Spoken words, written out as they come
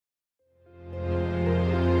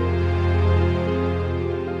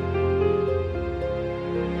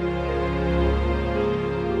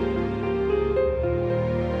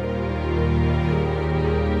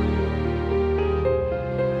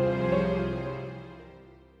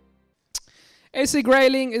A.C.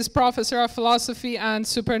 Grayling is Professor of Philosophy and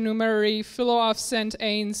Supernumerary Fellow of St.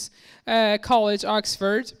 Anne's College,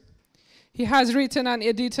 Oxford. He has written and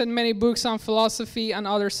edited many books on philosophy and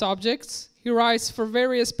other subjects. He writes for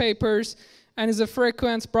various papers and is a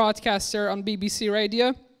frequent broadcaster on BBC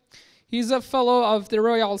Radio. He is a Fellow of the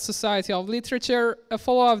Royal Society of Literature, a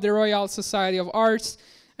Fellow of the Royal Society of Arts,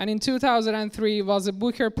 and in 2003 was a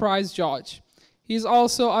Booker Prize judge. He is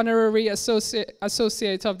also Honorary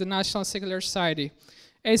Associate of the National Secular Society.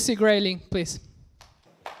 A.C. Grayling, please.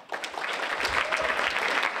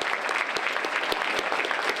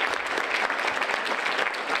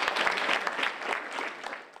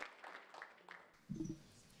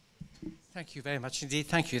 Thank you very much indeed.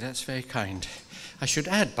 Thank you, that's very kind. I should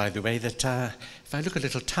add, by the way, that if I look a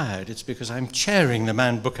little tired, it's because I'm chairing the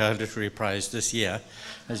Man Booker Literary Prize this year.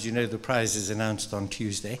 As you know, the prize is announced on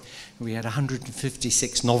Tuesday. We had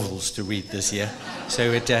 156 novels to read this year,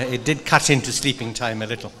 so it did cut into sleeping time a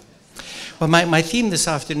little. Well, my theme this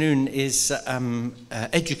afternoon is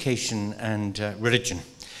education and religion.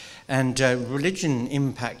 And religion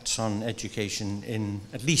impacts on education in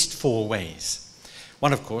at least 4 ways.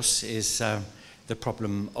 One, of course, is the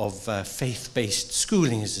problem of faith-based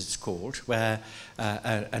schooling, as it's called, where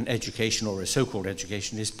an education or a so-called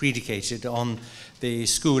education is predicated on the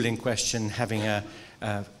school in question having a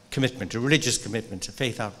commitment, a religious commitment, a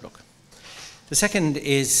faith outlook. The second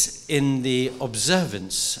is in the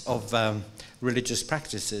observance of religious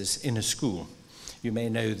practices in a school. You may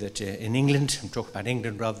know that in England, I'm talking about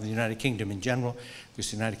England rather than the United Kingdom in general,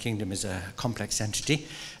 because the United Kingdom is a complex entity,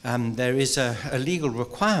 there is a legal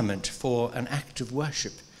requirement for an act of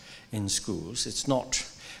worship in schools. It's not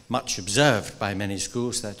much observed by many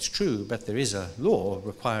schools, that's true, but there is a law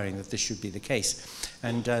requiring that this should be the case.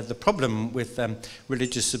 And the problem with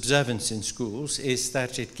religious observance in schools is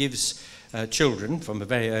that it gives children from a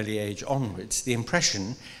very early age onwards the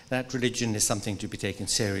impression that religion is something to be taken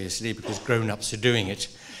seriously because grown-ups are doing it,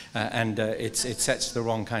 and it sets the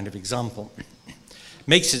wrong kind of example.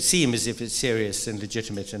 Makes it seem as if it's serious and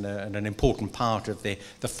legitimate and an important part of the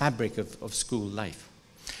fabric of school life.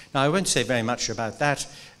 Now, I won't say very much about that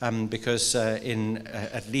because in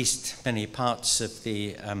at least many parts of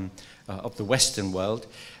the Western world,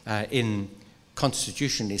 in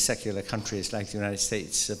constitutionally secular countries like the United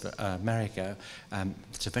States of America,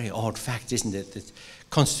 it's a very odd fact, isn't it, that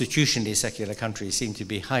constitutionally secular countries seem to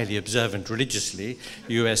be highly observant religiously,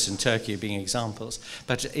 the US and Turkey being examples.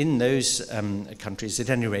 But in those countries, at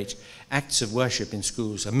any rate, acts of worship in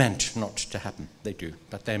schools are meant not to happen. They do,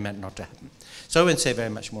 but they're meant not to happen. So I won't say very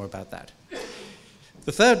much more about that.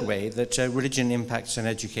 The third way that religion impacts on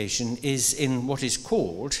education is in what is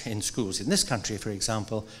called, in schools in this country, for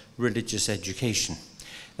example, religious education.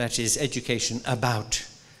 That is, education about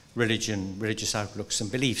religion, religious outlooks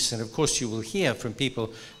and beliefs. And of course you will hear from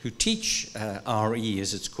people who teach RE,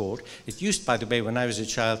 as it's called. It used, by the way, when I was a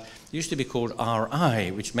child, it used to be called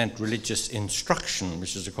RI, which meant religious instruction,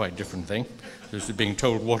 which is a quite different thing. Because you're being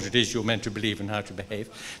told what it is you're meant to believe and how to behave.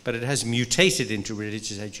 But it has mutated into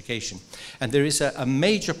religious education. And there is a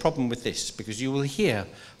major problem with this, because you will hear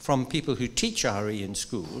from people who teach RE in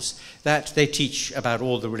schools that they teach about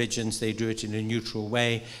all the religions, they do it in a neutral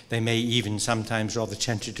way, they may even sometimes rather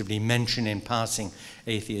tentatively mention in passing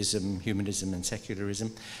atheism, humanism and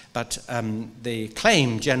secularism, but the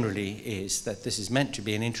claim generally is that this is meant to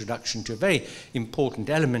be an introduction to a very important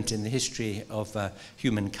element in the history of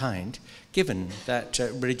humankind, given that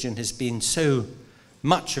religion has been so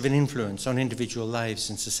much of an influence on individual lives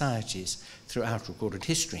and societies throughout recorded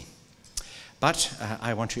history. But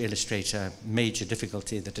I want to illustrate a major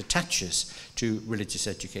difficulty that attaches to religious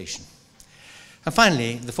education. And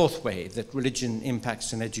finally, the fourth way that religion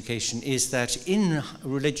impacts on education is that in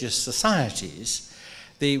religious societies,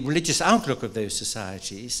 the religious outlook of those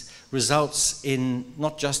societies results in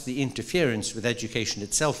not just the interference with education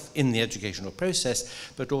itself in the educational process,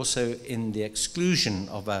 but also in the exclusion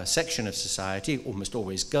of a section of society, almost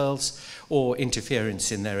always girls, or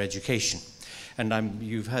interference in their education. And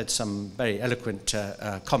you've heard some very eloquent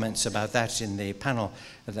comments about that in the panel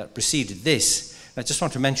that preceded this. I just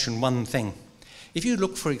want to mention one thing. If you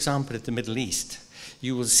look, for example, at the Middle East,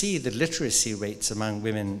 you will see the literacy rates among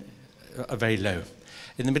women are very low.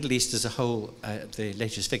 In the Middle East as a whole, the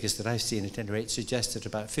latest figures that I've seen at any rate suggest that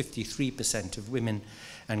about 53% of women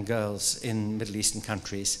and girls in Middle Eastern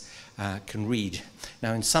countries can read.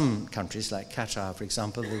 Now, in some countries, like Qatar, for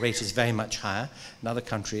example, the rate is very much higher. In other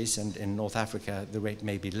countries, and in North Africa, the rate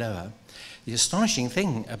may be lower. The astonishing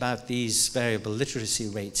thing about these variable literacy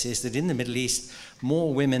rates is that in the Middle East,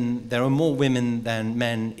 there are more women than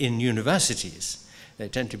men in universities. They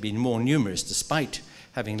tend to be more numerous despite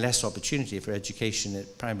having less opportunity for education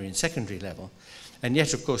at primary and secondary level. And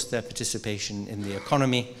yet, of course, their participation in the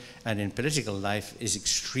economy and in political life is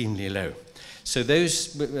extremely low. So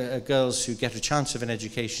those girls who get a chance of an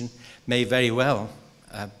education may very well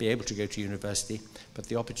be able to go to university, but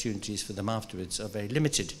the opportunities for them afterwards are very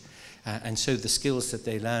limited. And so the skills that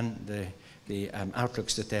they learn, the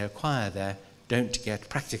outlooks that they acquire there, don't get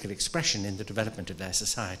practical expression in the development of their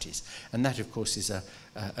societies. And that, of course, is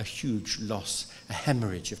a huge loss, a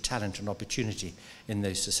hemorrhage of talent and opportunity in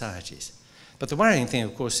those societies. But the worrying thing,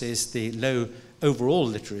 of course, is the low overall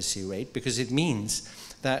literacy rate, because it means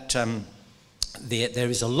that there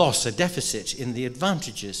is a loss, a deficit in the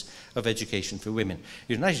advantages of education for women.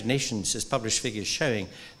 The United Nations has published figures showing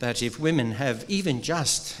that if women have even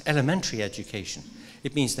just elementary education,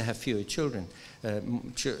 it means they have fewer children.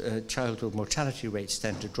 Childhood mortality rates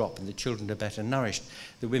tend to drop and the children are better nourished.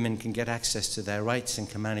 The women can get access to their rights and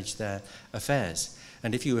can manage their affairs.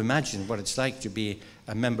 And if you imagine what it's like to be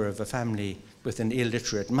a member of a family with an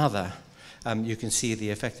illiterate mother, you can see the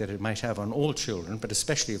effect that it might have on all children, but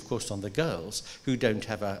especially, of course, on the girls who don't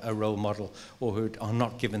have a role model or who are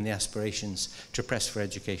not given the aspirations to press for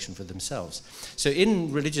education for themselves. So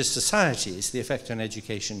in religious societies, the effect on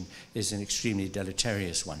education is an extremely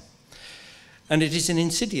deleterious one. And it is an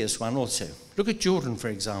insidious one also. Look at Jordan, for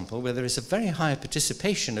example, where there is a very high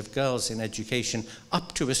participation of girls in education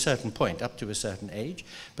up to a certain point, up to a certain age,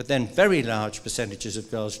 but then very large percentages of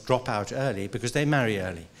girls drop out early because they marry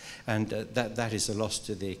early. And that is a loss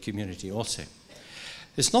to the community also.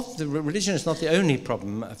 Religion is not the only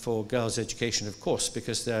problem for girls' education, of course,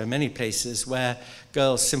 because there are many places where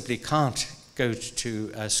girls simply can't go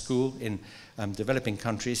to school in developing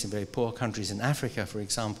countries, in very poor countries in Africa, for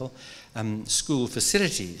example. School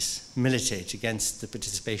facilities militate against the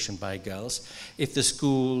participation by girls. If the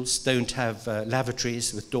schools don't have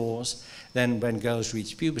lavatories with doors, then when girls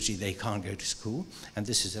reach puberty, they can't go to school, and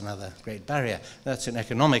this is another great barrier. That's an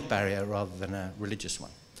economic barrier rather than a religious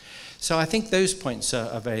one. So I think those points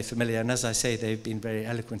are very familiar, and as I say, they've been very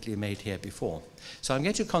eloquently made here before. So I'm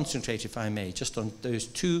going to concentrate, if I may, just on those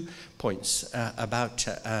 2 points about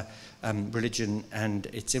religion and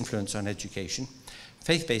its influence on education,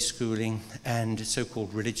 faith-based schooling and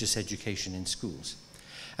so-called religious education in schools.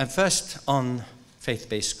 And first on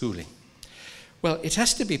faith-based schooling. Well, it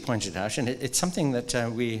has to be pointed out, and it's something that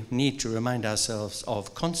we need to remind ourselves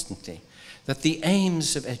of constantly, that the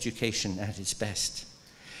aims of education at its best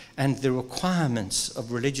and the requirements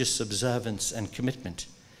of religious observance and commitment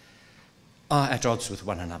are at odds with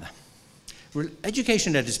one another.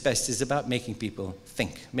 Education at its best is about making people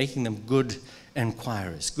think, making them good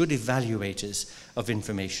inquirers, good evaluators of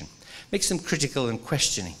information, makes them critical and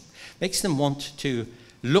questioning, makes them want to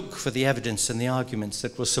look for the evidence and the arguments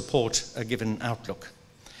that will support a given outlook.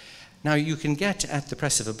 Now, you can get at the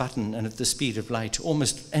press of a button and at the speed of light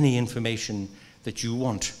almost any information that you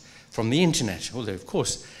want from the internet, although, of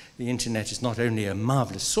course, the internet is not only a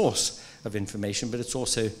marvelous source of information, but it's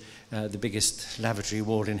also the biggest lavatory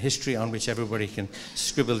wall in history on which everybody can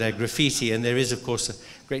scribble their graffiti, and there is, of course, a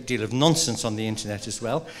great deal of nonsense on the internet as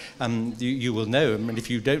well. You will know, and if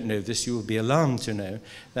you don't know this, you will be alarmed to know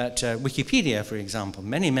that Wikipedia, for example,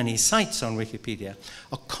 many sites on Wikipedia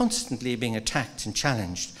are constantly being attacked and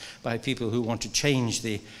challenged by people who want to change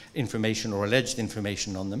the information or alleged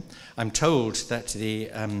information on them. I'm told that the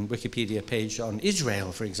Wikipedia page on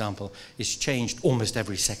Israel, for example, is changed almost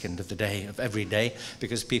every second of the day, of every day,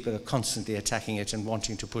 because people are constantly attacking it and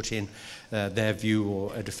wanting to put in their view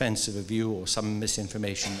or a defense of a view or some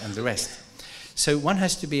misinformation and the rest. So one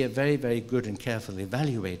has to be a very, very good and careful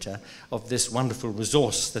evaluator of this wonderful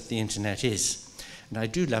resource that the internet is. And I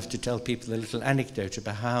do love to tell people a little anecdote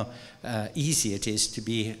about how easy it is to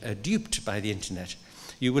be duped by the internet.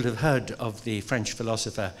 You will have heard of the French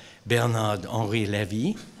philosopher Bernard-Henri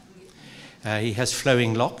Lévy. He has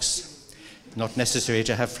flowing locks. Not necessary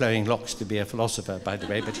to have flowing locks to be a philosopher, by the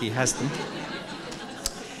way, but he has them.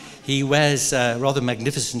 He wears rather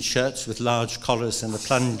magnificent shirts with large collars and a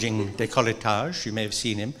plunging décolletage. You may have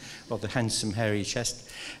seen him, or the handsome, hairy chest.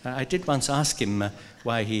 I did once ask him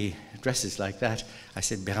why he dresses like that. I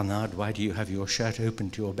said, Bernard, why do you have your shirt open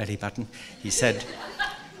to your belly button? He said,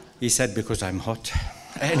 because I'm hot.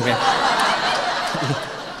 Anyway,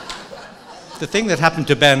 the thing that happened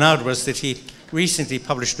to Bernard was that he recently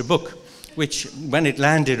published a book which, when it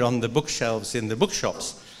landed on the bookshelves in the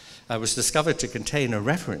bookshops, was discovered to contain a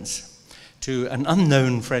reference to an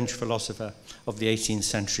unknown French philosopher of the 18th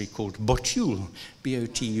century called Botul,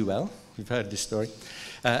 B-O-T-U-L. You've heard this story.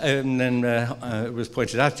 And then it was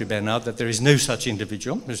pointed out to Bernard that there is no such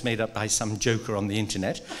individual. It was made up by some joker on the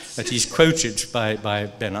internet, that he's quoted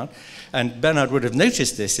by Bernard. And Bernard would have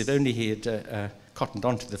noticed this if only he had cottoned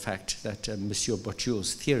on to the fact that Monsieur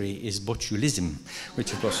Boccio's theory is Bocciulism,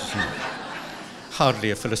 which of course is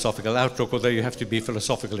hardly a philosophical outlook, although you have to be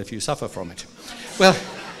philosophical if you suffer from it. Well,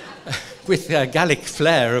 with Gallic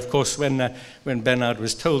flair, of course, when Bernard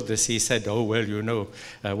was told this, he said, oh, well, you know,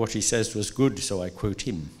 what he says was good, so I quote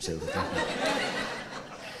him. So,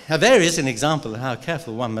 now, there is an example of how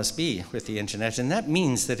careful one must be with the internet, and that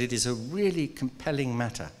means that it is a really compelling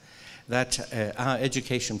matter that our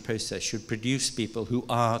education process should produce people who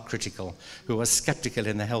are critical, who are skeptical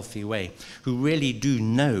in a healthy way, who really do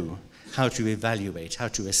know how to evaluate, how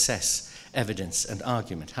to assess evidence and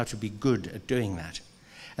argument, how to be good at doing that.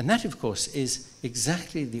 And that, of course, is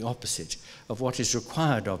exactly the opposite of what is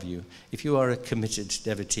required of you if you are a committed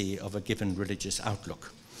devotee of a given religious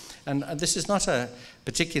outlook. And this is not a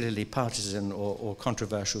particularly partisan or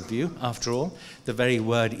controversial view. After all, the very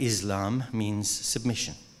word Islam means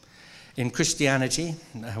submission. In Christianity,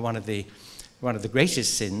 one of the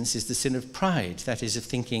greatest sins is the sin of pride, that is, of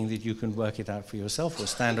thinking that you can work it out for yourself or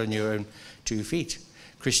stand on your own 2 feet.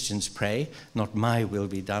 Christians pray, not my will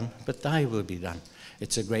be done, but thy will be done.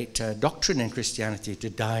 It's a great doctrine in Christianity to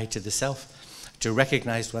die to the self, to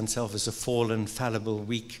recognize oneself as a fallen, fallible,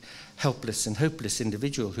 weak, helpless and hopeless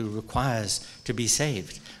individual who requires to be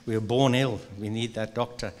saved. We are born ill, we need that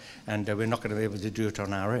doctor, and we're not going to be able to do it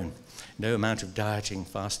on our own. No amount of dieting,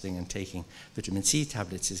 fasting, and taking vitamin C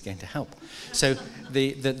tablets is going to help. So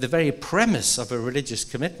the very premise of a religious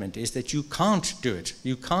commitment is that you can't do it.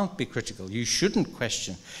 You can't be critical. You shouldn't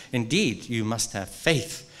question. Indeed, you must have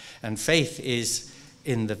faith. And faith is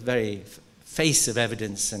in the very face of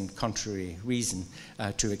evidence and contrary reason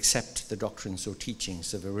to accept the doctrines or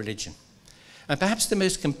teachings of a religion. And perhaps the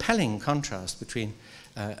most compelling contrast between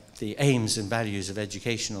the aims and values of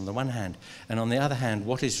education on the one hand, and on the other hand,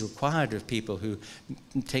 what is required of people who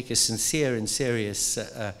take a sincere and serious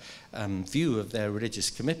view of their religious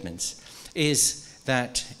commitments, is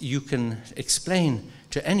that you can explain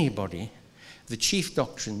to anybody the chief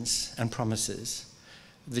doctrines and promises,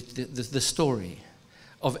 the story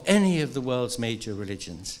of any of the world's major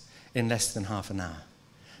religions in less than half an hour.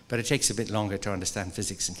 But it takes a bit longer to understand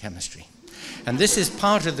physics and chemistry. And this is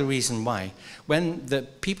part of the reason why, when the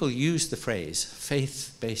people use the phrase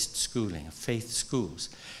faith-based schooling, faith schools,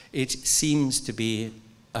 it seems to be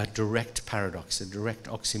a direct paradox, a direct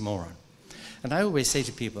oxymoron. And I always say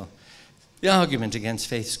to people, the argument against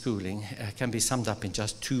faith schooling can be summed up in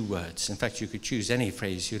just 2 words. In fact, you could choose any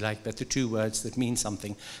phrase you like, but the 2 words that mean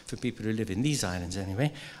something for people who live in these islands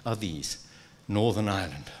anyway are these: Northern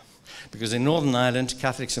Ireland. Because in Northern Ireland,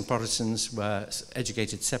 Catholics and Protestants were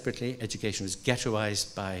educated separately. Education was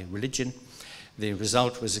ghettoized by religion. The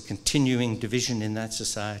result was a continuing division in that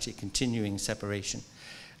society, continuing separation,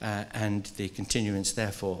 and the continuance,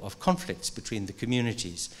 therefore, of conflicts between the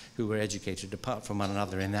communities who were educated apart from one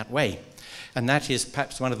another in that way. And that is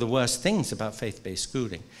perhaps one of the worst things about faith-based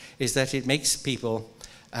schooling, is that it makes people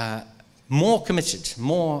more committed,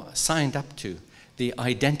 more signed up to the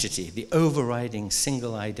identity, the overriding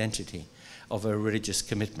single identity of a religious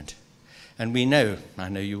commitment. And we know, I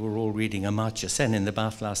know you were all reading Amartya Sen in the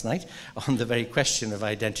bath last night on the very question of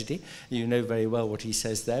identity. You know very well what he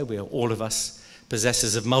says there. We are all of us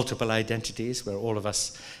possessors of multiple identities. We're all of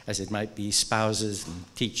us, as it might be, spouses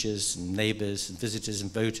and teachers and neighbors and visitors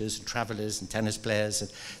and voters and travelers and tennis players.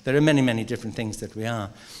 And there are many, many different things that we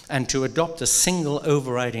are. And to adopt a single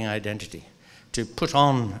overriding identity, to put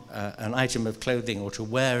on an item of clothing or to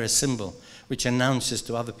wear a symbol which announces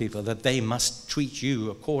to other people that they must treat you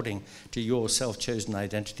according to your self-chosen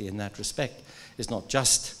identity in that respect, is not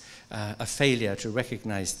just a failure to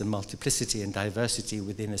recognize the multiplicity and diversity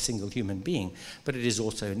within a single human being, but it is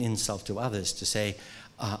also an insult to others to say,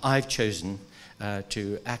 I've chosen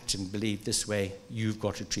to act and believe this way, you've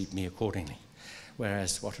got to treat me accordingly.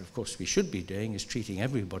 Whereas what, of course, we should be doing is treating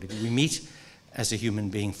everybody that we meet as a human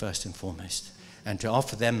being first and foremost, and to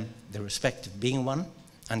offer them the respect of being one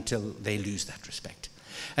until they lose that respect.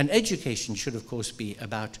 And education should, of course, be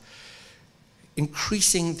about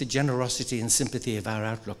increasing the generosity and sympathy of our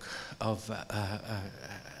outlook, of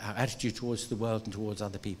our attitude towards the world and towards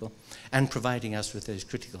other people, and providing us with those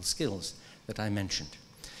critical skills that I mentioned.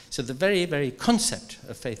 So the very, very concept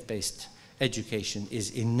of faith-based education is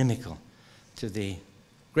inimical to the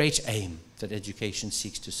great aim that education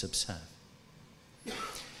seeks to subserve.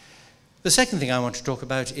 The second thing I want to talk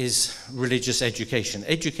about is religious education,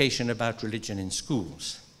 education about religion in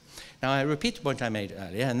schools. Now, I repeat the point I made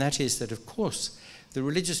earlier, and that is that, of course, the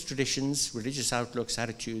religious traditions, religious outlooks,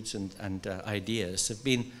 attitudes, and ideas have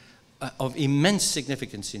been of immense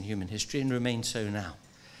significance in human history and remain so now.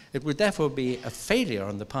 It would therefore be a failure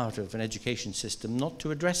on the part of an education system not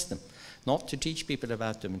to address them, not to teach people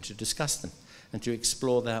about them and to discuss them and to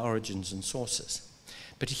explore their origins and sources.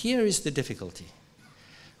 But here is the difficulty.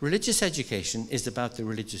 Religious education is about the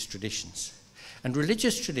religious traditions. And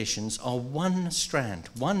religious traditions are one strand,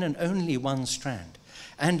 one and only one strand,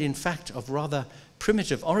 and in fact of rather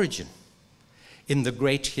primitive origin in the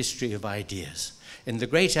great history of ideas, in the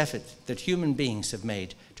great effort that human beings have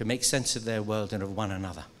made to make sense of their world and of one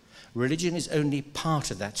another. Religion is only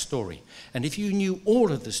part of that story. And if you knew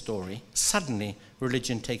all of the story, suddenly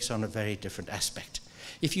religion takes on a very different aspect.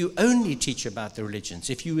 If you only teach about the religions,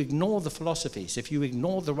 if you ignore the philosophies, if you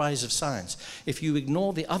ignore the rise of science, if you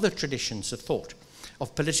ignore the other traditions of thought,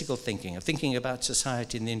 of political thinking, of thinking about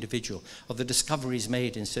society and the individual, of the discoveries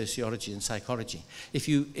made in sociology and psychology, if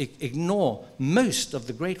you ignore most of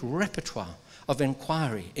the great repertoire of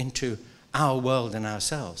inquiry into our world and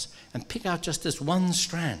ourselves, and pick out just this one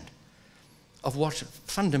strand of what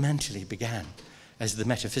fundamentally began as the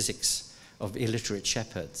metaphysics of illiterate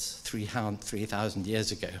shepherds 3,000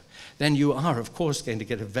 years ago, then you are, of course, going to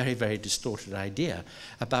get a very, very distorted idea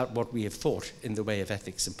about what we have thought in the way of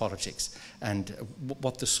ethics and politics and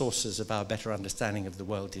what the sources of our better understanding of the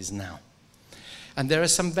world is now. And there are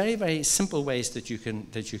some very, very simple ways that you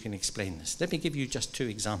can explain this. Let me give you just two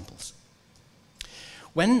examples.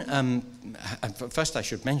 When, first I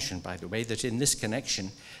should mention, by the way, that in this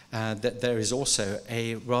connection that there is also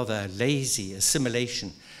a rather lazy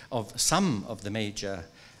assimilation of some of the major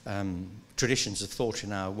traditions of thought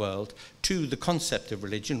in our world to the concept of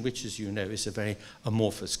religion, which, as you know, is a very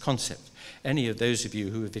amorphous concept. Any of those of you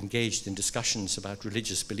who have engaged in discussions about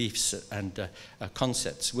religious beliefs and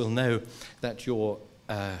concepts will know that your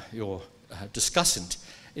discussant,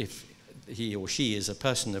 if he or she is a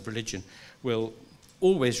person of religion, will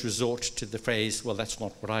always resort to the phrase, well, that's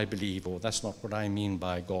not what I believe, or that's not what I mean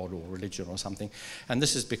by God or religion or something. And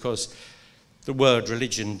this is because the word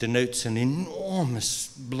religion denotes an enormous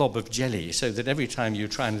blob of jelly, so that every time you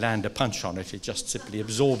try and land a punch on it, it just simply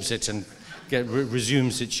absorbs it and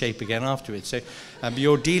resumes its shape again afterwards. So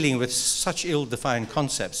you're dealing with such ill-defined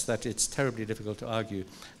concepts that it's terribly difficult to argue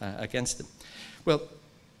against them. Well,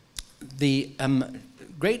 the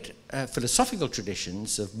great philosophical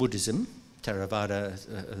traditions of Buddhism,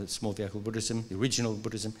 Theravada, small vehicle Buddhism, the original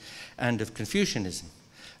Buddhism, and of Confucianism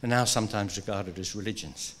are now sometimes regarded as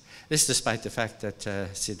religions. This despite the fact that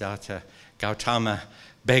Siddhartha Gautama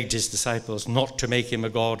begged his disciples not to make him a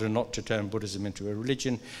god and not to turn Buddhism into a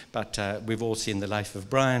religion, but we've all seen the life of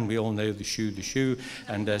Brian, we all know the shoe,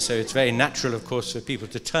 and so it's very natural, of course, for people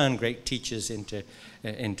to turn great teachers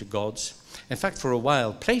into gods. In fact, for a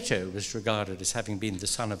while, Plato was regarded as having been the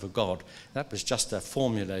son of a god. That was just a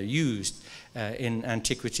formula used in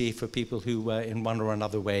antiquity for people who were in one or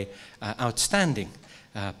another way outstanding.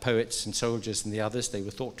 Poets and soldiers and the others, they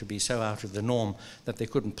were thought to be so out of the norm that they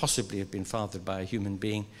couldn't possibly have been fathered by a human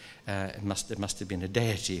being. It must have been a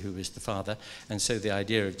deity who was the father. And so the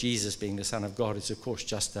idea of Jesus being the Son of God is, of course,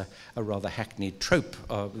 just a rather hackneyed trope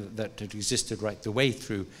that had existed right the way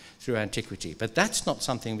through antiquity. But that's not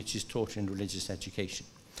something which is taught in religious education.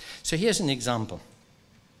 So here's an example.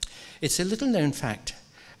 It's a little-known fact.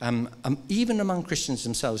 Even among Christians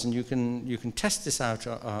themselves, and you can test this out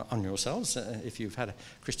on yourselves if you've had a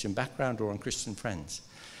Christian background or on Christian friends,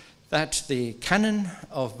 that the canon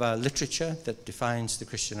of literature that defines the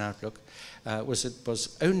Christian outlook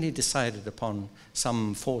was only decided upon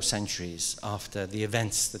some 4 centuries after the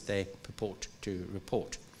events that they purport to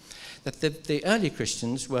report. That the early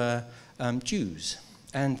Christians were Jews,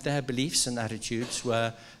 and their beliefs and attitudes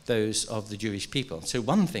were those of the Jewish people. So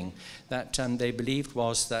one thing that they believed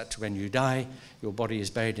was that when you die, your body is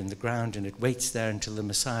buried in the ground and it waits there until the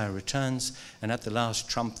Messiah returns, and at the last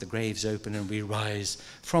trump the graves open and we rise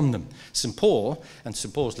from them. St. Paul, and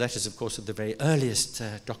St. Paul's letters, of course, are the very earliest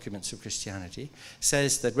documents of Christianity,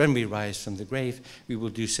 says that when we rise from the grave, we will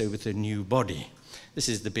do so with a new body. This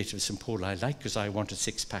is the bit of St. Paul I like, because I want a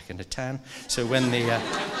 6-pack and a tan. So when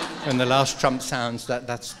the last trump sounds,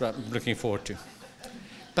 that's what I'm looking forward to.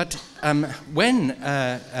 But when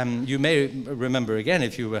you may remember again,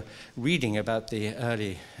 if you were reading about the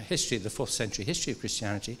early history, the 4th century history of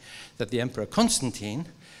Christianity, that the Emperor Constantine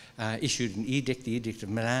issued an edict, the Edict of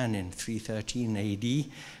Milan in 313 AD,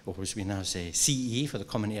 or as we now say CE for the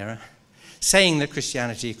Common Era, saying that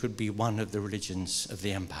Christianity could be one of the religions of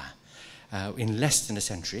the empire. In less than a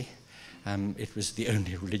century, It was the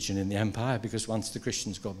only religion in the empire, because once the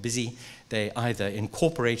Christians got busy, they either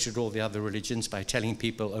incorporated all the other religions by telling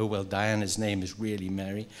people, oh, well, Diana's name is really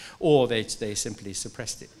Mary, or they simply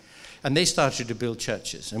suppressed it. And they started to build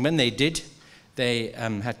churches. And when they did, they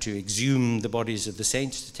had to exhume the bodies of the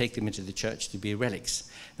saints to take them into the church to be relics.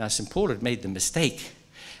 Now, St. Paul had made the mistake,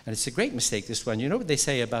 and it's a great mistake, this one. You know what they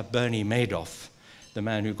say about Bernie Madoff, the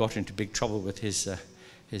man who got into big trouble with his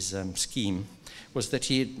scheme, was that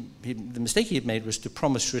the mistake he had made was to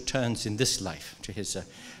promise returns in this life to his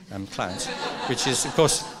clients, which is, of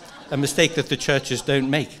course, a mistake that the churches don't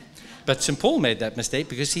make. But St. Paul made that mistake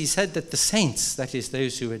because he said that the saints, that is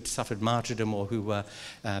those who had suffered martyrdom or who were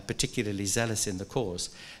particularly zealous in the cause,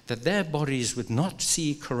 that their bodies would not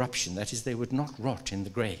see corruption, that is, they would not rot in the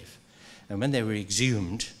grave. And when they were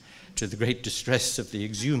exhumed, to the great distress of the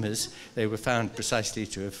exhumers, they were found precisely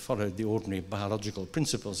to have followed the ordinary biological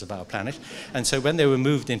principles of our planet. And so when they were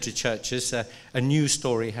moved into churches, a new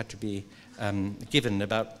story had to be given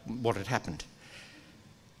about what had happened.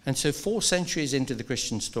 And so 4 centuries into the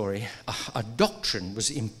Christian story, a doctrine was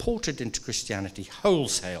imported into Christianity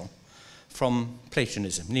wholesale from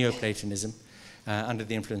Platonism, Neoplatonism, under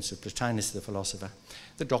the influence of Plotinus the philosopher,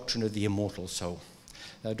 the doctrine of the immortal soul.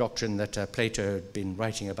 A doctrine that Plato had been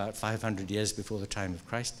writing about 500 years before the time of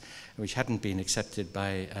Christ, which hadn't been accepted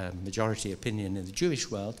by majority opinion in the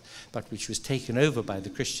Jewish world, but which was taken over by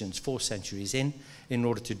the Christians 4 centuries in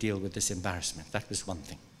order to deal with this embarrassment. That was one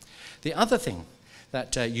thing. The other thing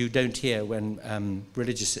that you don't hear when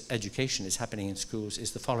religious education is happening in schools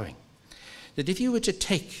is the following. That if you were to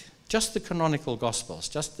take just the canonical Gospels,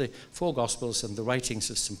 just the 4 Gospels and the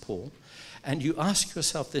writings of St. Paul, and you ask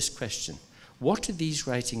yourself this question, what do these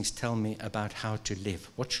writings tell me about how to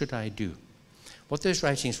live? What should I do? What those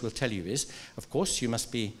writings will tell you is, of course, you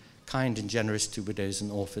must be kind and generous to widows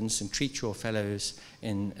and orphans and treat your fellows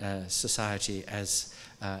in society as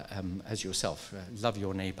yourself. Love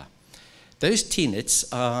your neighbor. Those tenets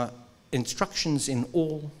are instructions in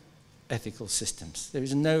all ethical systems. There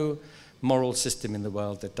is no moral system in the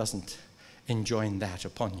world that doesn't enjoin that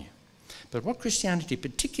upon you. But what Christianity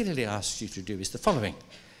particularly asks you to do is the following.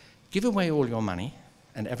 Give away all your money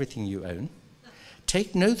and everything you own.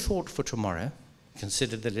 Take no thought for tomorrow.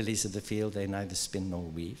 Consider the lilies of the field, they neither spin nor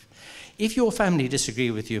weave. If your family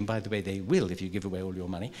disagree with you, and by the way, they will if you give away all your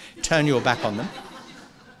money, turn your back on them.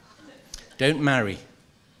 Don't marry.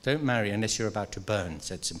 Don't marry unless you're about to burn,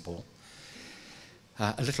 said St. Paul.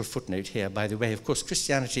 A little footnote here, by the way. Of course,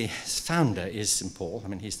 Christianity's founder is St. Paul. I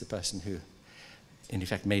mean, he's the person who, in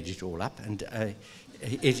effect, made it all up. And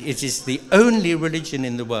it is the only religion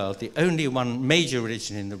in the world, the only one major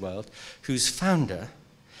religion in the world, whose founder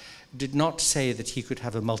did not say that he could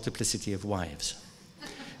have a multiplicity of wives.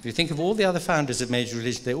 If you think of all the other founders of major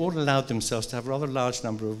religions, they all allowed themselves to have a rather large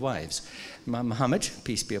number of wives. Muhammad,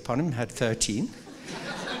 peace be upon him, had 13.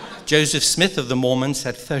 Joseph Smith of the Mormons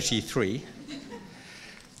had 33.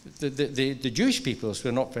 The Jewish peoples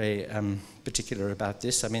were not very particular about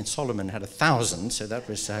this. I mean, Solomon had 1,000, so that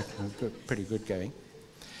was pretty good going.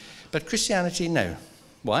 But Christianity, no.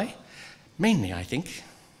 Why? Mainly, I think,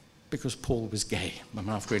 because Paul was gay.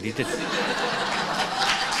 After all, he did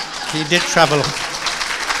travel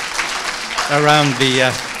around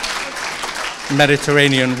the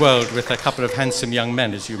Mediterranean world with a couple of handsome young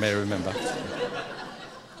men, as you may remember.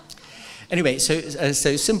 Anyway, so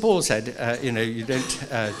St. Paul said, you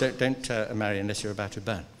don't marry unless you're about to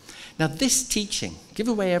burn. Now, this teaching, give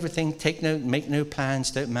away everything, make no plans,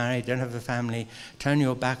 don't marry, don't have a family, turn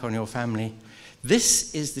your back on your family.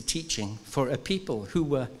 This is the teaching for a people who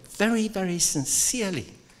were very, very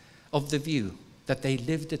sincerely of the view that they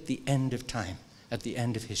lived at the end of time, at the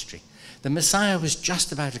end of history. The Messiah was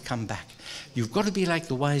just about to come back. You've got to be like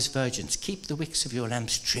the wise virgins. Keep the wicks of your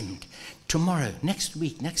lamps trimmed. Tomorrow, next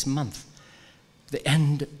week, next month, the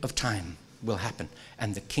end of time will happen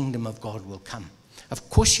and the kingdom of God will come. Of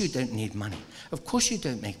course you don't need money. Of course you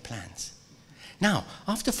don't make plans. Now,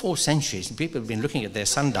 after 4 centuries, and people have been looking at their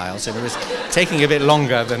sundials and it was taking a bit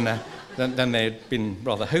longer than they had been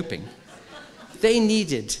rather hoping, they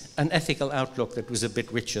needed an ethical outlook that was a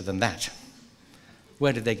bit richer than that.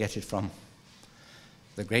 Where did they get it from?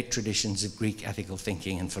 The great traditions of Greek ethical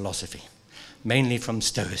thinking and philosophy, mainly from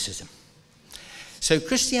Stoicism. So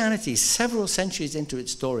Christianity, several centuries into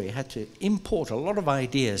its story, had to import a lot of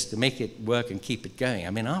ideas to make it work and keep it going.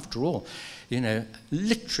 I mean, after all,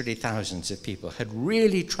 literally thousands of people had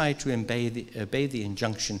really tried to obey the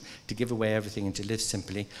injunction to give away everything and to live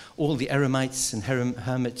simply. All the eremites and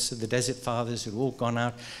hermits of the desert fathers had all gone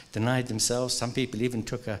out, denied themselves. Some people even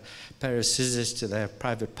took a pair of scissors to their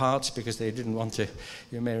private parts because they didn't want to,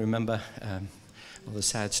 you may remember the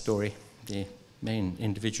sad story the main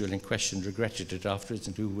individual in question regretted it afterwards,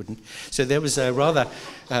 and who wouldn't. So there was a rather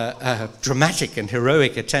dramatic and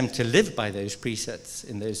heroic attempt to live by those precepts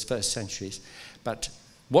in those first centuries. But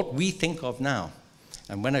what we think of now,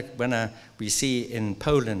 and when we see in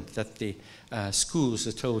Poland that the schools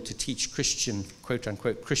are told to teach Christian,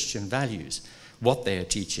 quote-unquote, Christian values, what they are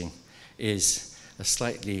teaching is a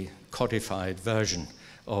slightly codified version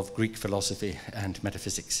of Greek philosophy and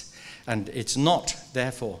metaphysics. And it's not,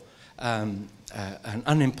 therefore, an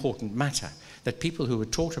unimportant matter that people who are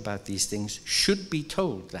taught about these things should be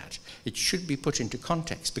told that. It should be put into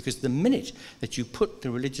context, because the minute that you put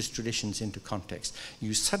the religious traditions into context,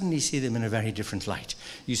 you suddenly see them in a very different light.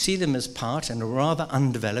 You see them as part, and a rather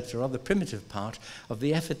undeveloped, a rather primitive part, of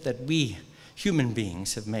the effort that we, human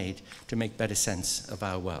beings, have made to make better sense of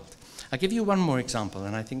our world. I'll give you one more example,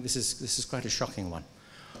 and I think this is quite a shocking one.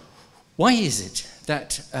 Why is it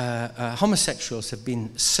that homosexuals have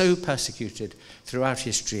been so persecuted throughout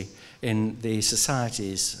history in the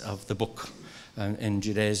societies of the book, in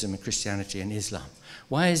Judaism and Christianity and Islam?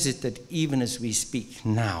 Why is it that even as we speak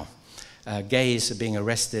now, gays are being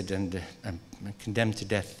arrested and condemned to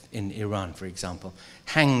death in Iran, for example,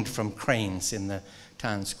 hanged from cranes in the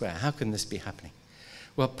town square? How can this be happening?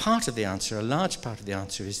 Well, part of the answer, a large part of the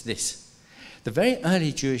answer, is this. The very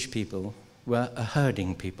early Jewish people were a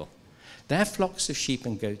herding people. Their flocks of sheep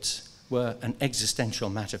and goats were an existential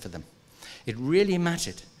matter for them. It really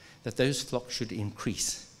mattered that those flocks should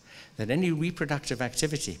increase, that any reproductive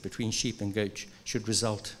activity between sheep and goats should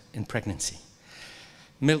result in pregnancy.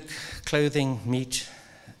 Milk, clothing, meat,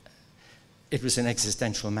 it was an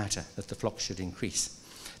existential matter that the flock should increase.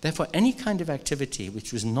 Therefore, any kind of activity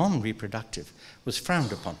which was non-reproductive was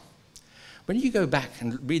frowned upon. When you go back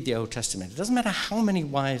and read the Old Testament, it doesn't matter how many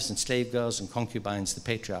wives and slave girls and concubines the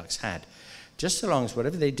patriarchs had, just so long as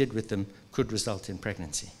whatever they did with them could result in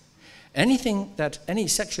pregnancy. Any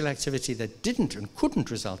sexual activity that didn't and couldn't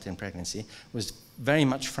result in pregnancy was very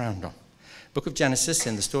much frowned on. Book of Genesis,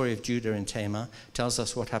 in the story of Judah and Tamar, tells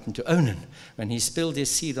us what happened to Onan. When he spilled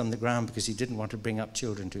his seed on the ground because he didn't want to bring up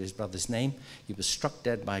children to his brother's name, he was struck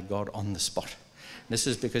dead by God on the spot. This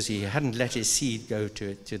was because he hadn't let his seed go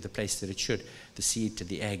to the place that it should, the seed to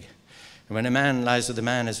the egg. And when a man lies with a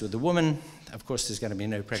man as with a woman, of course there's going to be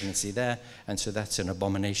no pregnancy there, and so that's an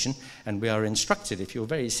abomination. And we are instructed, if you're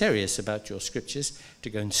very serious about your scriptures, to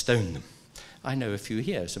go and stone them. I know a few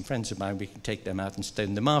here, some friends of mine, we can take them out and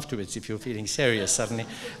stone them afterwards if you're feeling serious suddenly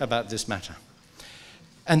about this matter.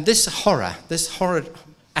 And this horrid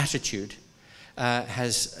attitude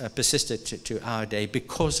has persisted to our day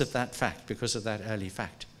because of that fact, because of that early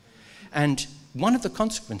fact. And one of the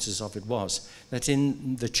consequences of it was that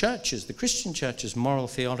in the churches, the Christian church's moral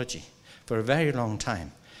theology, for a very long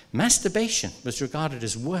time, masturbation was regarded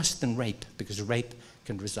as worse than rape, because rape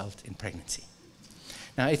can result in pregnancy.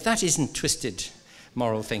 Now, if that isn't twisted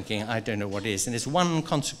moral thinking, I don't know what is. And it's one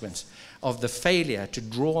consequence of the failure to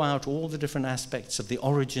draw out all the different aspects of the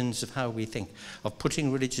origins of how we think, of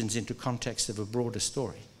putting religions into context of a broader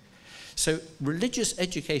story. So religious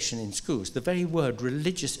education in schools, the very word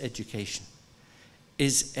religious education,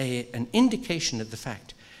 is an indication of the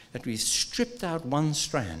fact that we've stripped out one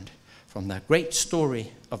strand from that great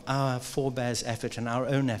story of our forebears' effort and our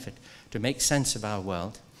own effort to make sense of our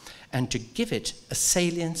world, and to give it a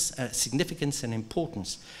salience, a significance and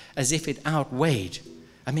importance as if it outweighed.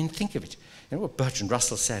 I mean, think of it. You know what Bertrand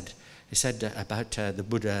Russell said? He said about the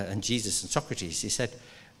Buddha and Jesus and Socrates. He said,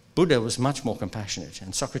 Buddha was much more compassionate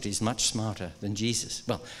and Socrates much smarter than Jesus.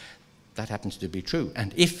 Well, that happens to be true.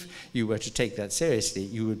 And if you were to take that seriously,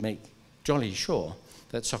 you would make jolly sure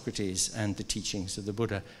that Socrates and the teachings of the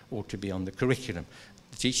Buddha ought to be on the curriculum.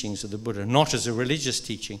 The teachings of the Buddha, not as a religious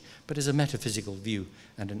teaching, but as a metaphysical view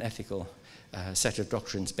and an ethical set of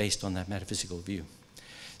doctrines based on that metaphysical view.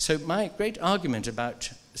 So my great argument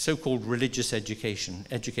about so-called religious education,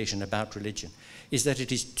 education about religion, is that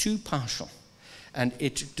it is too partial, and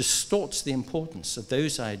it distorts the importance of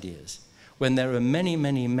those ideas when there are many,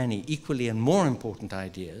 many, many equally and more important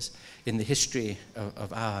ideas in the history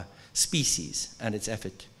of our species and its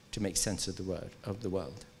effort to make sense of the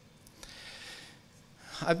world.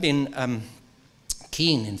 I've been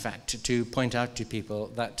keen, in fact, to point out to people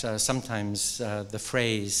that sometimes the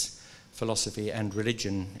phrase philosophy and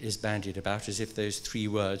religion is bandied about as if those three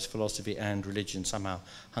words, philosophy and religion, somehow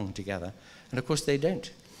hung together. And of course they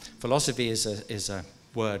don't. Philosophy is a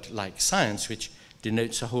word like science, which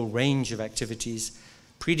denotes a whole range of activities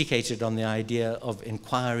predicated on the idea of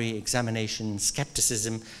inquiry, examination,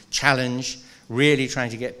 skepticism, challenge, really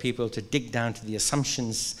trying to get people to dig down to the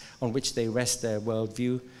assumptions on which they rest their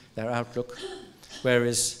worldview, their outlook.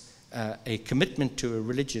 Whereas a commitment to a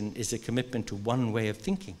religion is a commitment to one way of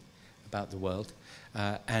thinking about the world,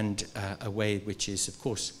 and a way which is, of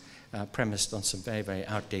course, premised on some very, very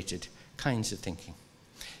outdated kinds of thinking.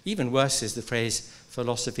 Even worse is the phrase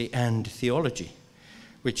philosophy and theology,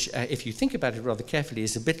 which, if you think about it rather carefully,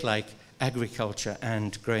 is a bit like agriculture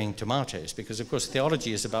and growing tomatoes, because, of course,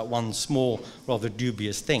 theology is about one small, rather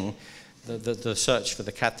dubious thing, the search for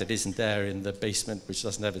the cat that isn't there in the basement, which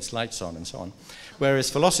doesn't have its lights on, and so on.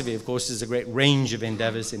 Whereas philosophy, of course, is a great range of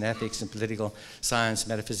endeavors in ethics and political science,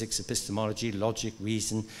 metaphysics, epistemology, logic,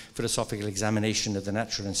 reason, philosophical examination of the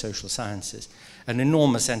natural and social sciences. An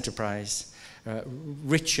enormous enterprise,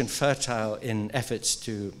 rich and fertile in efforts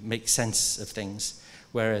to make sense of things,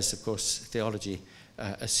 whereas, of course, theology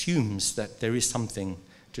assumes that there is something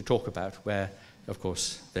to talk about where, of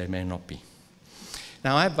course, there may not be.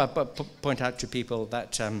 Now, I point out to people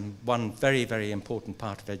that one very, very important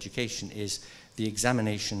part of education is the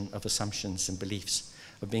examination of assumptions and beliefs,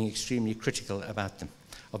 of being extremely critical about them,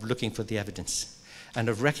 of looking for the evidence, and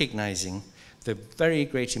of recognizing the very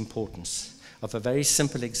great importance of a very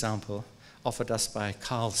simple example offered us by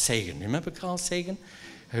Carl Sagan. Remember Carl Sagan?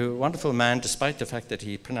 A wonderful man, despite the fact that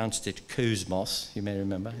he pronounced it cosmos, you may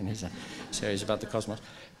remember, in his series about the cosmos.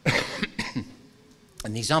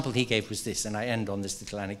 And the example he gave was this, and I end on this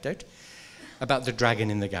little anecdote, about the dragon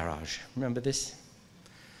in the garage. Remember this?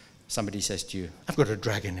 Somebody says to you, I've got a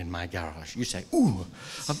dragon in my garage. You say, ooh,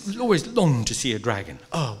 I've always longed to see a dragon.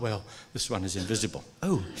 Oh, well, this one is invisible.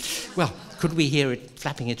 Oh, well, could we hear it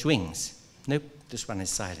flapping its wings? Nope, this one is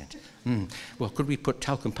silent. Well, could we put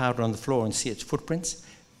talcum powder on the floor and see its footprints?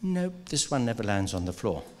 Nope, this one never lands on the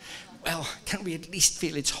floor. Well, can we at least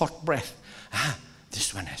feel its hot breath? Ah,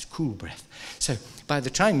 this one has cool breath. So by the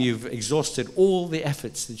time you've exhausted all the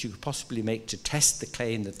efforts that you could possibly make to test the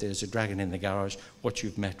claim that there's a dragon in the garage, what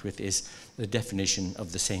you've met with is the definition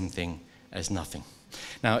of the same thing as nothing.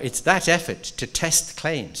 Now, it's that effort to test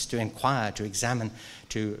claims, to inquire, to examine,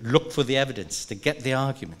 to look for the evidence, to get the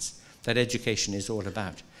arguments, that education is all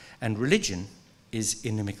about. And religion is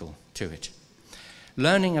inimical to it.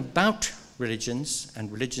 Learning about religions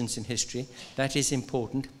and religions in history, that is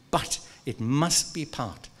important, but it must be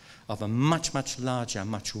part of a much, much larger,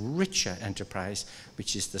 much richer enterprise,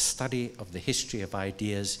 which is the study of the history of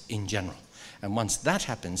ideas in general. And once that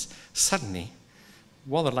happens, suddenly,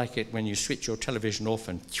 rather like it when you switch your television off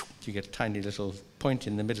and you get a tiny little point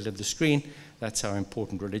in the middle of the screen, that's how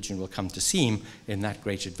important religion will come to seem in that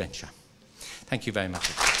great adventure. Thank you very much.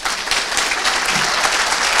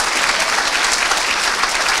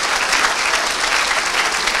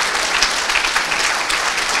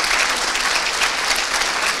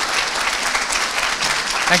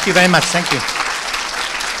 Thank you very much. Thank you.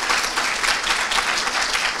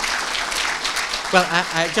 Well,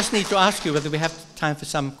 I just need to ask you whether we have time for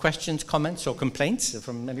some questions, comments, or complaints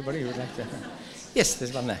from anybody who would like to. Yes,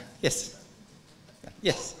 there's one there. Yes.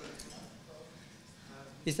 Yes.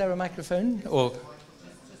 Is there a microphone? Or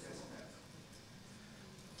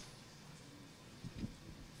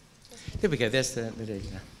there we go. There's the lady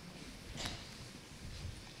now.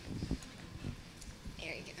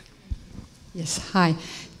 Yes, hi.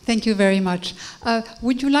 Thank you very much.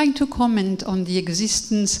 Would you like to comment on the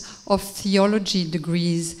existence of theology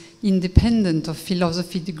degrees independent of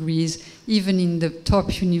philosophy degrees, even in the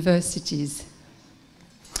top universities?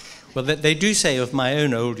 Well, they do say of my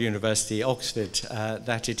own old university, Oxford,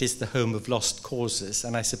 that it is the home of lost causes,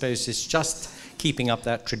 and I suppose it's just keeping up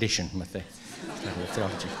that tradition with the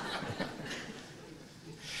theology.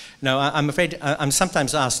 No, I'm afraid I'm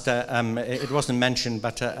sometimes asked, it wasn't mentioned,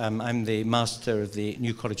 but I'm the master of the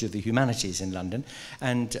New College of the Humanities in London,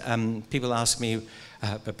 and people ask me,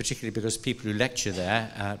 but particularly because people who lecture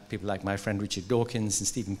there, people like my friend Richard Dawkins and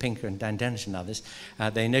Stephen Pinker and Dan Dennett and others,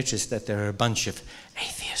 they notice that there are a bunch of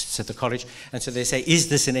atheists at the college, and so they say, is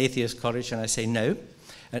this an atheist college? And I say, no.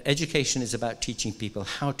 And education is about teaching people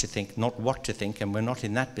how to think, not what to think, and we're not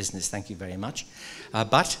in that business, thank you very much.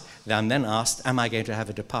 But I'm then asked, am I going to have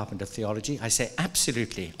a department of theology? I say,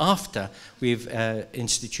 absolutely, after we've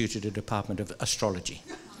instituted a department of astrology.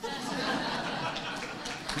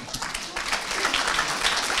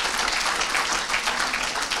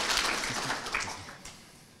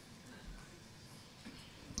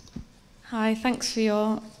 Hi, thanks for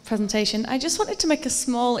your presentation. I just wanted to make a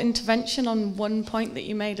small intervention on one point that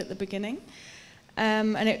you made at the beginning.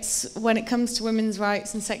 And it's when it comes to women's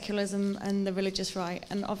rights and secularism and the religious right.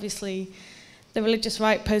 And obviously, the religious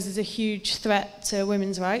right poses a huge threat to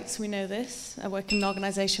women's rights. We know this. I work in an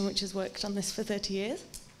organisation which has worked on this for 30 years.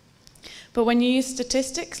 But when you use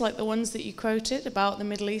statistics like the ones that you quoted about the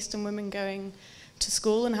Middle Eastern women going to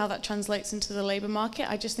school and how that translates into the labour market.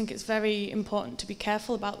 I just think it's very important to be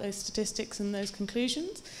careful about those statistics and those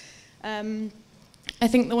conclusions. I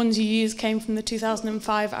think the ones you used came from the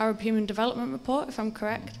 2005 Arab Human Development Report, if I'm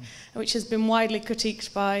correct, which has been widely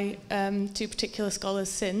critiqued by two particular scholars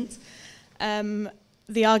since.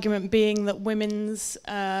 The argument being that women's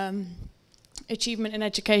achievement in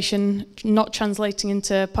education not translating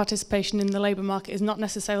into participation in the labour market is not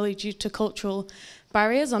necessarily due to cultural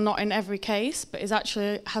barriers, or not in every case, but is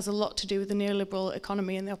actually has a lot to do with the neoliberal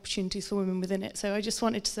economy and the opportunities for women within it. So I just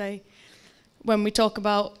wanted to say, when we talk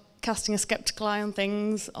about casting a sceptical eye on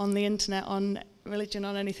things on the internet, on religion,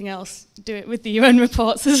 on anything else, do it with the UN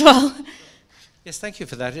reports as well. Yes, thank you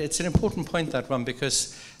for that. It's an important point, that one,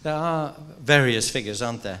 because there are various figures,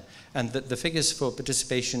 aren't there? And the figures for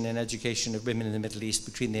participation in education of women in the Middle East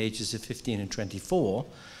between the ages of 15 and 24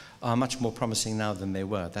 are much more promising now than they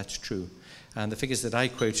were. That's true. And the figures that I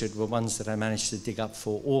quoted were ones that I managed to dig up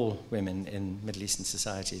for all women in Middle Eastern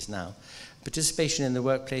societies now. Participation in the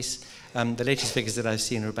workplace, the latest figures that I've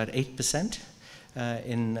seen are about 8%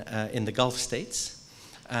 in the Gulf states.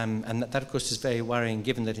 And that, of course, is very worrying,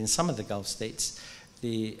 given that in some of the Gulf states,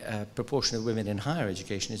 the proportion of women in higher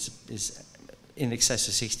education is in excess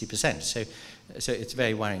of 60%. So it's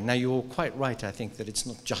very worrying. Now, you're quite right, I think, that it's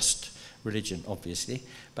not just religion, obviously,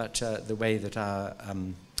 but the way that our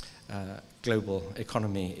global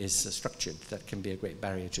economy is structured, that can be a great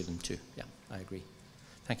barrier to them too. Yeah, I agree.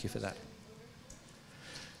 Thank you for that.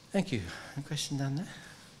 Thank you. A question down there?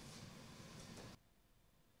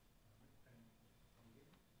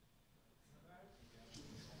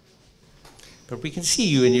 But we can see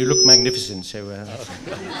you and you look magnificent, so...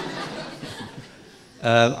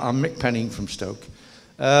 I'm Mick Penning from Stoke.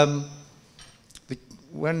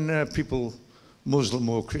 When people, Muslim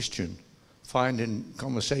or Christian, find in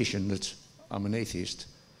conversation that I'm an atheist,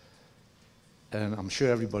 and I'm sure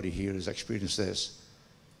everybody here has experienced this,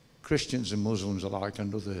 Christians and Muslims alike,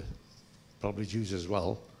 and other, probably Jews as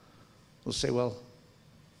well, will say, well,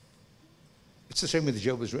 it's the same with the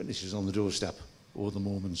Jehovah's Witnesses on the doorstep, or the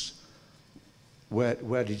Mormons. Where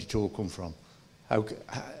did it all come from? How,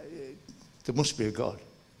 there must be a God.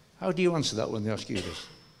 How do you answer that when they ask you this,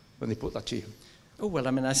 when they put that to you? Oh, well,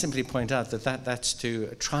 I mean, I simply point out that's to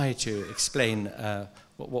try to explain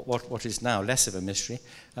what is now less of a mystery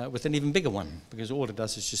with an even bigger one, because all it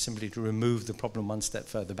does is just simply to remove the problem one step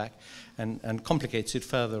further back and complicates it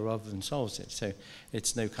further rather than solves it. So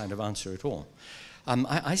it's no kind of answer at all.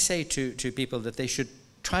 I say to people that they should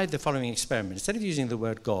try the following experiment. Instead of using the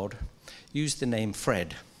word God, use the name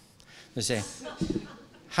Fred. They say,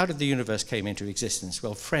 how did the universe came into existence?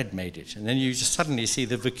 Well, Fred made it. And then you just suddenly see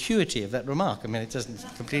the vacuity of that remark. I mean, it doesn't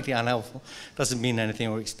completely unhelpful, doesn't mean anything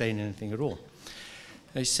or explain anything at all.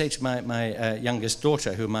 I say to my youngest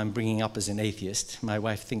daughter, whom I'm bringing up as an atheist, my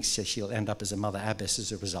wife thinks she'll end up as a Mother Abbess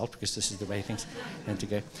as a result, because this is the way things tend to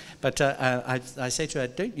go. But I say to her,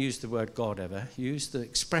 don't use the word God ever. Use the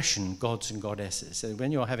expression gods and goddesses. So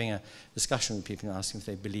when you're having a discussion with people and asking if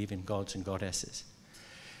they believe in gods and goddesses,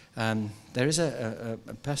 there is a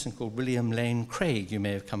person called William Lane Craig you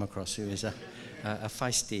may have come across, who is a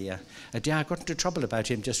feisty... I got into trouble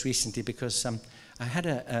about him just recently because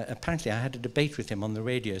apparently I had a debate with him on the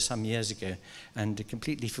radio some years ago and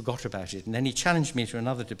completely forgot about it. And then he challenged me to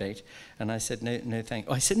another debate, and I said, no, thank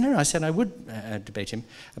you. Oh, I said, no, I said I would debate him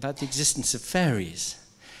about the existence of fairies.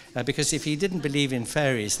 Because if he didn't believe in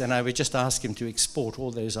fairies, then I would just ask him to export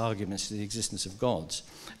all those arguments to the existence of gods,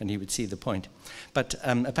 and he would see the point. But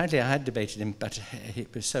apparently I had debated him, but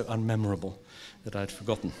it was so unmemorable that I'd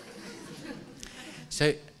forgotten.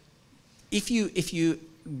 So if you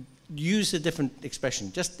use a different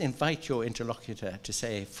expression, just invite your interlocutor to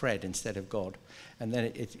say Fred instead of God, and then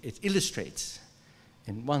it illustrates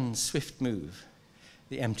in one swift move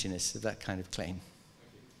the emptiness of that kind of claim.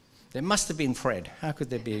 There must have been Fred. How could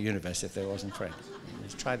there be a universe if there wasn't Fred?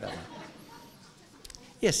 Let's try that one.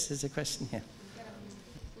 Yes, there's a question here.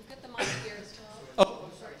 We'll get the mic here as well. Oh,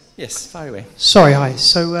 yes, fire away. Sorry, hi.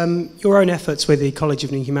 So your own efforts with the College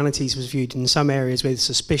of New Humanities was viewed in some areas with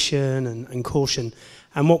suspicion and caution.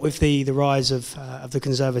 And what with the rise of the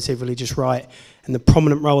conservative religious right and the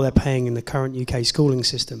prominent role they're playing in the current UK schooling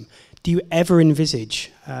system, do you ever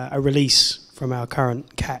envisage a release from our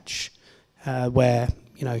current catch where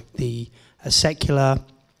a secular,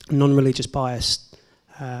 non-religious biased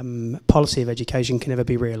policy of education can never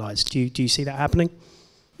be realised? Do you see that happening?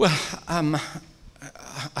 Well,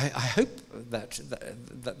 I hope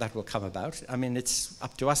that will come about. I mean, it's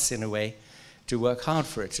up to us in a way to work hard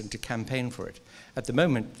for it and to campaign for it. At the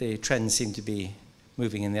moment, the trends seem to be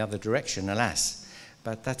moving in the other direction, alas.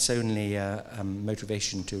 but that's only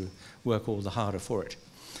motivation to work all the harder for it.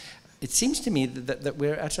 It seems to me that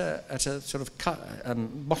we're at a sort of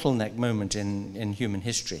bottleneck moment in human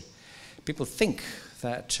history. People think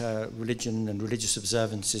that religion and religious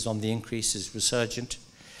observance is on the increase, is resurgent,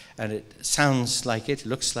 and it sounds like it,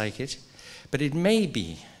 looks like it, but it may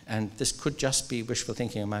be, and this could just be wishful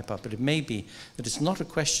thinking on my part, but it may be that it's not a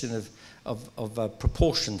question of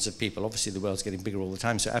proportions of people. Obviously the world's getting bigger all the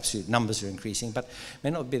time, so absolute numbers are increasing, but it may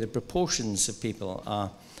not be the proportions of people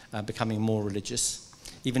are becoming more religious,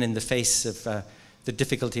 even in the face of the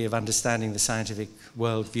difficulty of understanding the scientific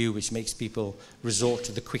worldview, which makes people resort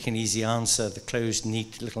to the quick and easy answer, the closed,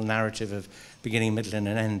 neat little narrative of beginning, middle, and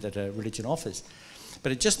an end that a religion offers.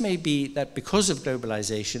 But it just may be that because of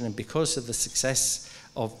globalization and because of the success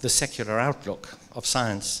of the secular outlook of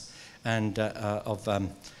science and of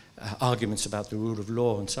arguments about the rule of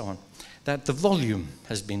law and so on, that the volume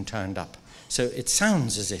has been turned up. So it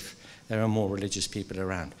sounds as if there are more religious people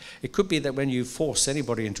around. It could be that when you force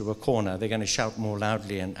anybody into a corner, they're going to shout more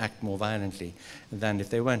loudly and act more violently than if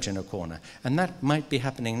they weren't in a corner. And that might be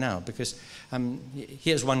happening now, because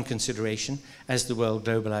here's one consideration. As the world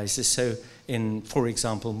globalizes, so in, for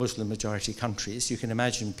example, Muslim-majority countries, you can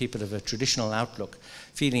imagine people of a traditional outlook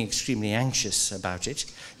feeling extremely anxious about it.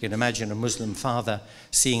 You can imagine a Muslim father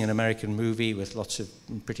seeing an American movie with lots of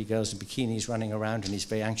pretty girls in bikinis running around, and he's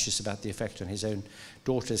very anxious about the effect on his own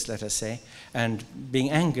daughters, let us say, and being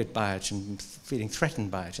angered by it and feeling threatened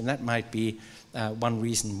by it. And that might be one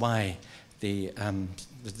reason why the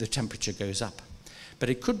temperature goes up. But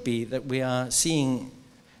it could be that we are seeing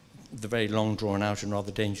the very long drawn out and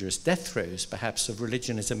rather dangerous death throes, perhaps, of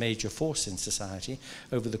religion as a major force in society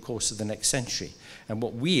over the course of the next century. And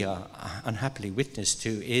what we are unhappily witness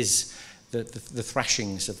to is the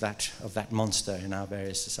thrashings of that monster in our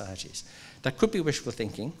various societies. That could be wishful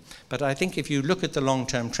thinking, but I think if you look at the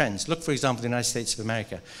long-term trends, look, for example, the United States of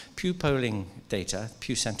America, Pew polling data,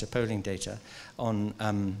 Pew Center polling data on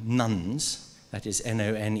nuns, that is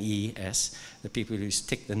N-O-N-E-S, the people who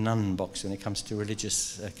tick the nun box when it comes to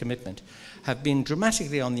religious commitment, have been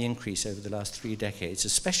dramatically on the increase over the last 3 decades,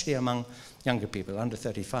 especially among younger people, under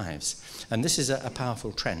 35s. And this is a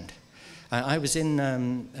powerful trend. I was in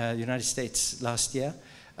the United States last year.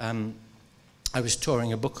 I was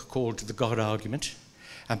touring a book called The God Argument.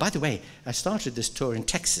 And by the way, I started this tour in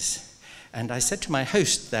Texas. And I said to my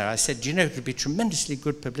host there, I said, do you know, it would be tremendously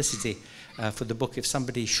good publicity for the book if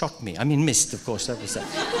somebody shot me. I mean, missed, of course, that was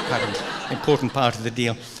quite an important part of the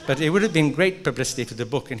deal. But it would have been great publicity for the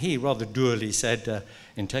book. And he rather dourly said,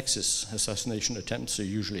 in Texas, assassination attempts are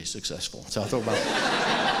usually successful. So I thought,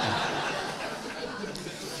 well...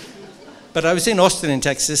 But I was in Austin, in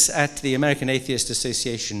Texas, at the American Atheist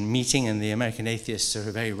Association meeting, and the American Atheists are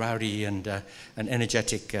a very rowdy and an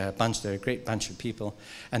energetic bunch. They're a great bunch of people.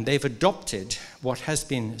 And they've adopted what has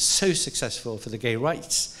been so successful for the gay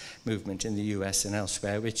rights movement in the US and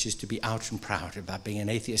elsewhere, which is to be out and proud about being an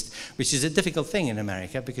atheist, which is a difficult thing in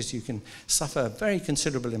America because you can suffer very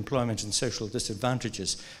considerable employment and social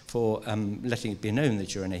disadvantages for letting it be known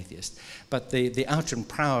that you're an atheist. But the out and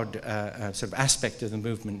proud sort of aspect of the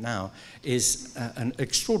movement now is an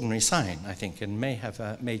extraordinary sign, I think, and may have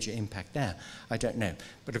a major impact there. I don't know.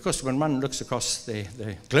 But of course, when one looks across the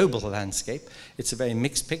global landscape, it's a very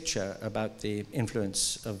mixed picture about the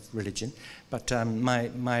influence of religion. But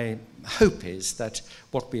my hope is that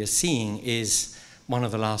what we are seeing is one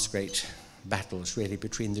of the last great battles, really,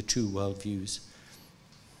 between the two worldviews.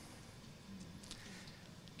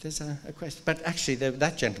 There's a question. But actually,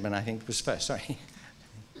 that gentleman, I think, was first. Sorry.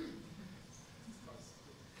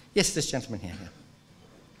 Yes, this gentleman here. Yeah.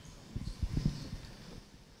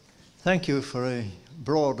 Thank you for a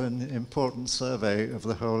broad and important survey of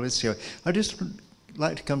the whole issue. I'd just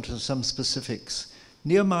like to come to some specifics.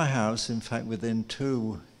 Near my house, in fact, within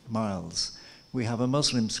 2 miles, we have a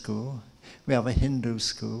Muslim school, we have a Hindu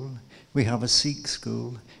school, we have a Sikh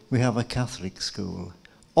school, we have a Catholic school.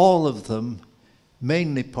 All of them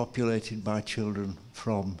mainly populated by children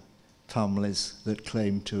from families that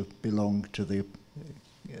claim to belong to the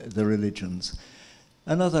religions.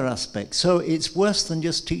 Another aspect, so it's worse than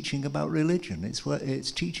just teaching about religion,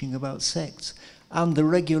 it's teaching about sects. And the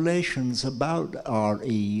regulations about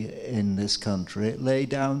RE in this country lay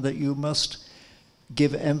down that you must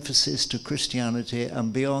give emphasis to Christianity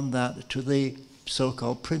and beyond that to the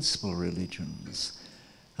so-called principal religions.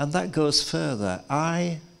 And that goes further.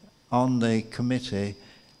 On the committee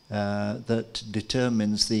that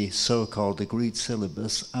determines the so-called agreed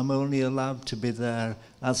syllabus, I'm only allowed to be there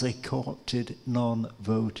as a co-opted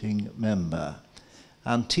non-voting member.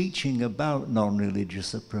 And teaching about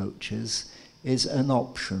non-religious approaches is an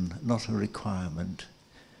option, not a requirement.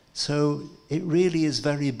 So it really is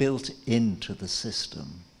very built into the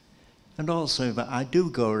system. And also, I do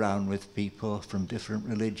go around with people from different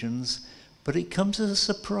religions, but it comes as a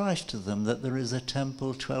surprise to them that there is a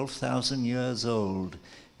temple 12,000 years old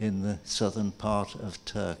in the southern part of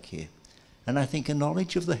Turkey. And I think a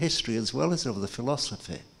knowledge of the history as well as of the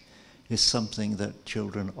philosophy is something that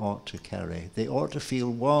children ought to carry. They ought to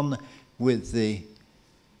feel one with the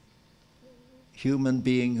human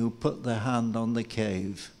being who put their hand on the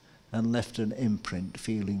cave and left an imprint,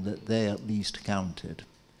 feeling that they at least counted.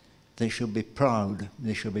 They should be proud.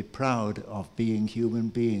 They should be proud of being human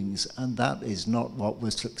beings, and that is not what we're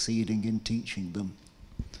succeeding in teaching them.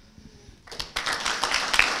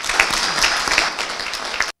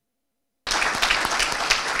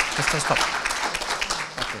 Let's stop.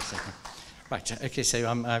 Okay, so, right, okay, so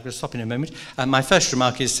I'm going to stop in a moment. My first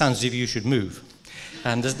remark is, sounds as if you should move.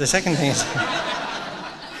 And the second thing is,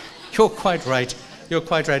 you're quite right. You're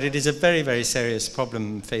quite right. It is a very, very serious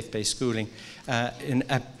problem, faith-based schooling,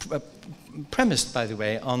 premised, by the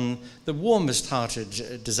way, on the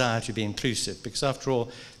warmest-hearted desire to be inclusive. Because after all,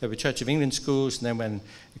 there were Church of England schools, and then when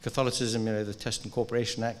Catholicism, the Test and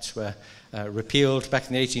Corporation Acts were repealed back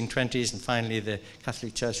in the 1820s, and finally the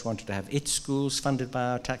Catholic Church wanted to have its schools funded by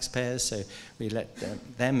our taxpayers, so we let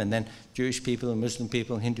them, and then Jewish people, Muslim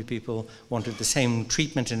people, Hindu people wanted the same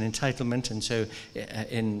treatment and entitlement, and so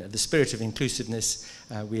in the spirit of inclusiveness,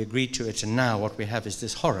 we agreed to it, and now what we have is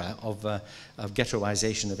this horror of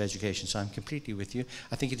ghettoization of education. So I'm completely with you.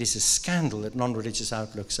 I think it is a scandal that non-religious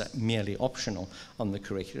outlooks are merely optional on the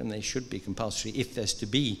curriculum. They should be compulsory if there's to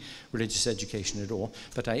be religious education at all.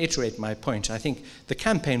 But I iterate my point. I think the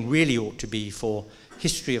campaign really ought to be for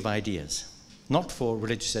history of ideas. Not for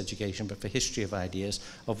religious education, but for history of ideas,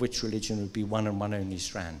 of which religion would be one and one only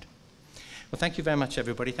strand. Well, thank you very much,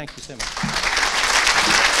 everybody. Thank you so much.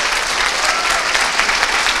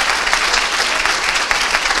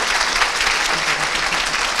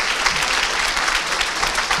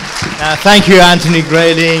 Thank you, Anthony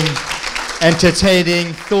Grayling.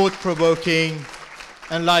 Entertaining, thought-provoking,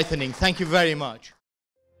 enlightening. Thank you very much.